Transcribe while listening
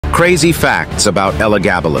Crazy facts about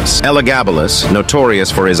Elagabalus. Elagabalus,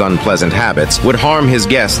 notorious for his unpleasant habits, would harm his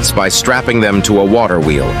guests by strapping them to a water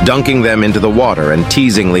wheel, dunking them into the water, and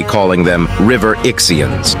teasingly calling them river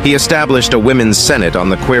Ixians. He established a women's senate on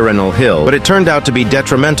the Quirinal Hill, but it turned out to be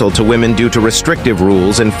detrimental to women due to restrictive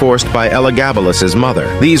rules enforced by Elagabalus's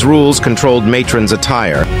mother. These rules controlled matrons'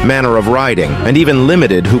 attire, manner of riding, and even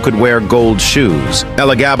limited who could wear gold shoes.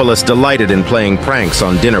 Elagabalus delighted in playing pranks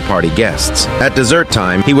on dinner party guests. At dessert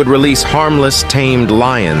time, he would release harmless, tamed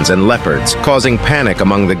lions and leopards, causing panic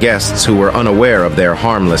among the guests who were unaware of their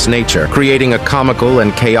harmless nature, creating a comical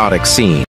and chaotic scene.